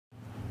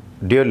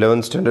Dear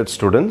 11th standard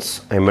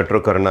students, I am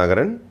Metro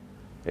Karunagaran.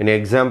 In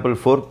example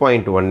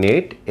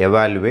 4.18,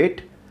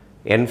 evaluate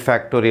n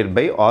factorial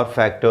by r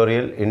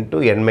factorial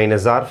into n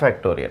minus r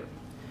factorial.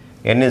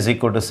 N is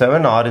equal to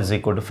 7, r is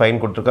equal to 5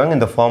 கொடுத்திருக்காங்க.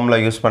 இந்த formula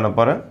use பண்ண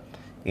போறேன்.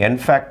 n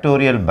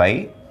factorial by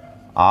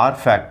r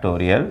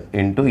factorial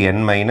into n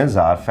minus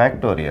r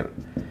factorial.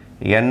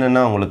 n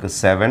னா உங்களுக்கு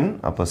 7,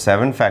 அப்போ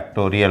 7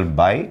 factorial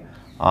by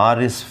r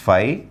is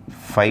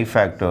 5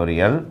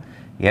 factorial,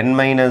 n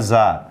minus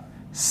r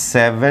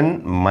 7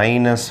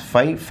 minus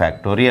 5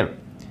 factorial.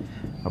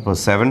 அப்போ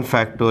 7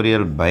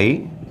 factorial by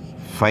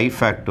 5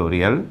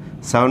 factorial,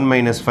 7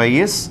 minus 5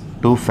 is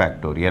 2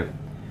 factorial.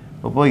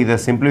 அப்போ இதை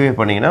simplify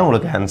பண்ணிங்கன்னா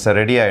உங்களுக்கு answer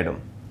ready ஆயிடும்.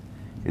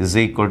 Is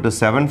equal to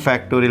 7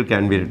 factorial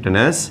can be written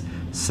as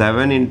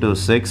 7 into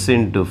 6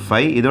 into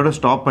 5. இதோட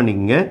ஸ்டாப்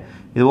பண்ணிக்கங்க.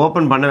 இது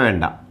ஓப்பன் பண்ண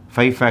வேண்டாம்.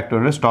 5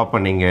 factorial ஸ்டாப்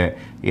பண்ணிங்க.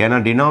 ஏன்னா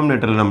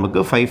denominator நமக்கு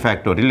 5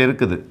 factorial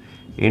இருக்குது.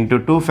 Into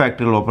 2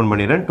 factorial ஓப்பன்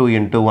பண்ணிடுறேன். 2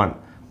 into 1.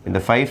 இந்த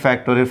 5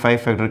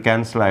 factorial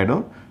cancel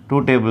ஆயிடும். 2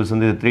 tables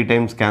வந்து 3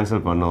 times cancel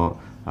பண்ணும்.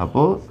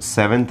 அப்போ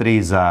 7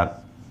 3s are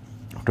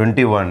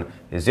 21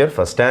 is your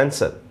first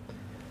answer.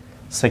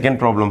 Second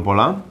problem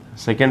போலாம்.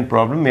 Second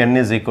problem, n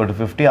is equal to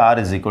 50, r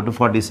is equal to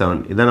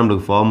 47. இதான்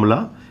நம்மளுக்கு formula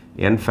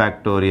n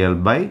factorial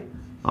by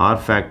r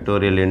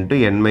factorial into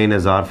n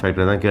minus r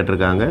factorial தான்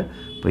கேட்டிருக்காங்க.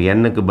 இப்போ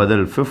n க்கு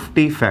பதில்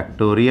 50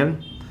 factorial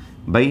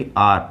by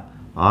r.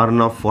 r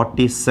னா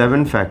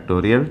 47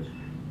 factorial,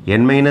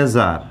 n minus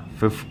r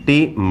 50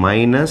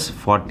 minus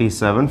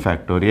 47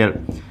 factorial.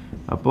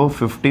 அப்போ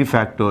 50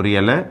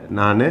 factorial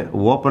நான்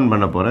ஓப்பன்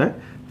பண்ண போகிறேன்.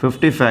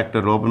 50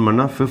 factorial ஓப்பன்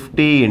பண்ணால்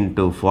 50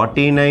 into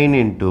 49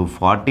 into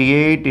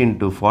 48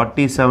 into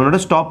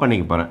 47 ஸ்டாப்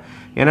பண்ணிக்க போகிறேன்.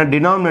 ஏன்னா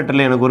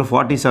டினாமினேட்டரில் எனக்கு ஒரு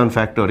 47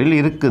 factorial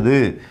இருக்குது.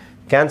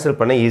 கேன்சல்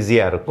பண்ண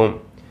ஈஸியாக இருக்கும்.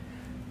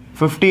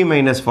 50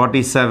 minus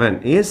 47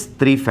 is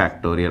 3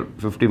 factorial.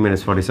 50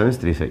 minus 47 is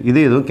 3 factorial. இது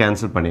எதுவும்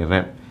கேன்சல்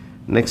பண்ணிடுறேன்.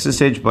 நெக்ஸ்ட்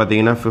ஸ்டேஜ்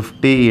பார்த்தீங்கன்னா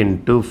 50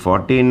 into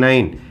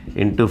 49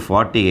 into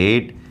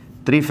 48,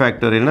 3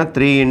 factorial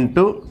 3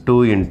 into 2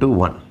 into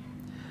 1.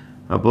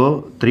 அப்போ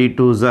 3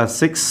 2s are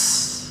 6.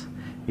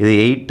 இது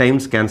 8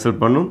 times cancel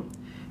பண்ணும்.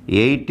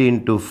 8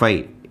 into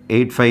 5,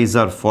 8 5s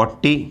are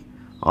 40.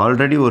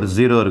 ஆல்ரெடி ஒரு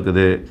 0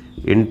 இருக்குது.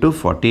 into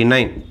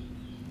 49.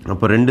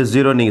 அப்போ 2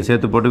 0 நீங்கள்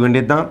சேர்த்து போட்டுக்க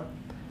வேண்டியது தான்.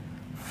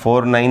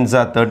 4 9s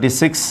are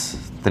 36.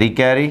 3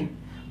 carry.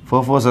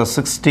 4 4s are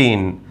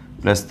 16.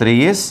 Plus 3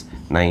 is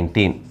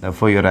 19.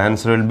 Therefore, your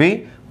answer will be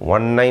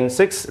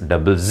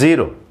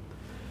 19600.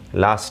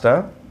 Last,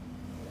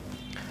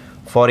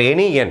 for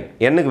any n,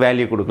 n க்கு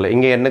வேல்யூ கொடுக்கல.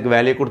 இங்கே n க்கு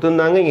வேல்யூ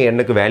கொடுத்துருந்தாங்க, இங்கே n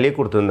க்கு வேல்யூ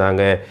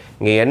கொடுத்துருந்தாங்க.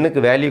 இங்கே n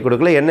க்கு வேல்யூ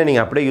கொடுக்கல, n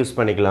நீங்கள் அப்படியே யூஸ்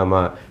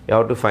பண்ணிக்கலாமா? You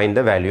have to find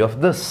the value of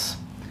this.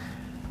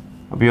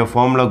 Your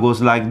formula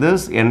goes like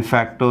this: n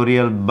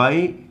factorial by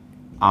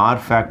r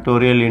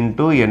factorial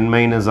into n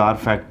minus r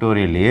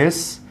factorial is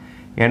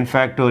n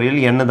factorial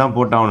n தான்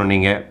போட்டாகணும்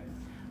நீங்கள்.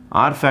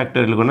 r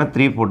factorial க்குன்னா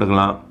 3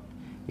 போட்டுக்கலாம்.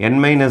 n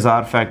minus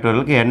r factorial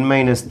க்கு n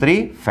minus 3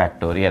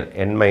 factorial.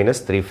 n minus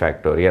 3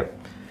 factorial.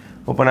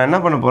 இப்போ நான் என்ன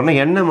பண்ண போகிறேன்னா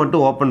n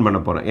மட்டும் ஓப்பன் பண்ண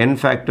போகிறேன். n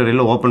factorial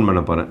ஓப்பன்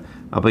பண்ண போகிறேன்.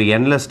 அப்போ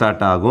nல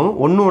ஸ்டார்ட் ஆகும்.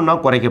 ஒன்றா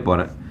குறைக்க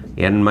போகிறேன்.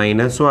 n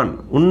minus 1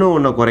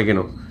 ஒன்று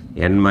குறைக்கணும்.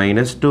 n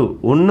minus 2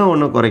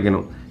 ஒன்று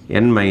குறைக்கணும்.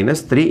 n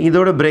minus 3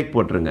 இதோட பிரேக்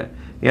போட்டுருங்க.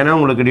 ஏன்னா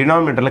உங்களுக்கு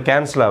டினாமினேட்டரில்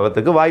கேன்சல்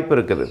ஆகிறதுக்கு வாய்ப்பு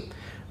இருக்குது.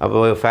 அப்போ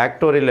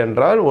ஃபேக்டோரியல்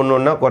என்றால்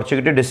ஒன்றா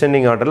குறைச்சிக்கிட்டு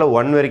டிசெண்டிங் ஆர்டரில்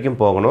 1 வரைக்கும்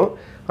போகணும்.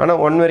 ஆனால்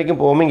 1 வரைக்கும்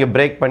போகாமல் இங்கே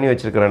பிரேக் பண்ணி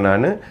வச்சுருக்கிறேன்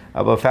நான்.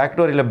 அப்போ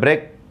ஃபேக்டோரியலில்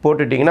பிரேக்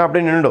போட்டுட்டிங்கன்னா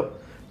அப்படியே நின்றுடும்.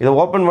 இதை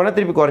ஓப்பன் பண்ணால்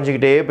திருப்பி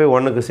குறைஞ்சிக்கிட்டே போய்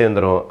 1க்கு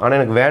சேர்ந்துடும். ஆனால்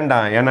எனக்கு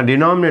வேண்டாம். ஏன்னா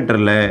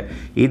டினாமினேட்டரில்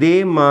இதே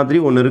மாதிரி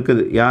ஒன்று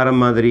இருக்குது. யாரை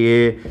மாதிரியே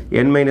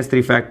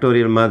n-3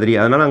 ஃபேக்டோரியல் மாதிரி.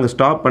 அதனால் அங்கே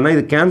ஸ்டாப் பண்ணால்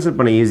இது கேன்சல்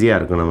பண்ண ஈஸியாக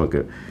இருக்கும்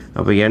நமக்கு.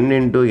 அப்போ n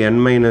into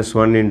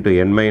n-1 into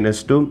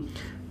n-2,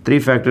 3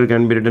 factorial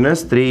can be written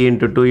as 3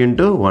 into 2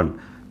 into 1.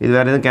 இது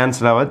வேறு எதுவும்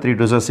கேன்சல் ஆகாது. 3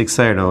 2s are 6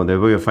 ஆகிடும்.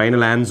 Therefore, your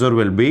final answer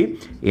will be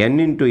n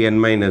into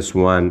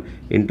n-1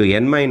 into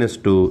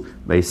n-2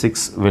 by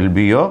 6 will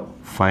be your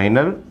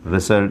final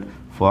result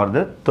for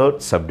the third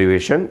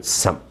subdivision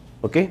sum.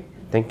 Okay,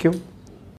 thank you.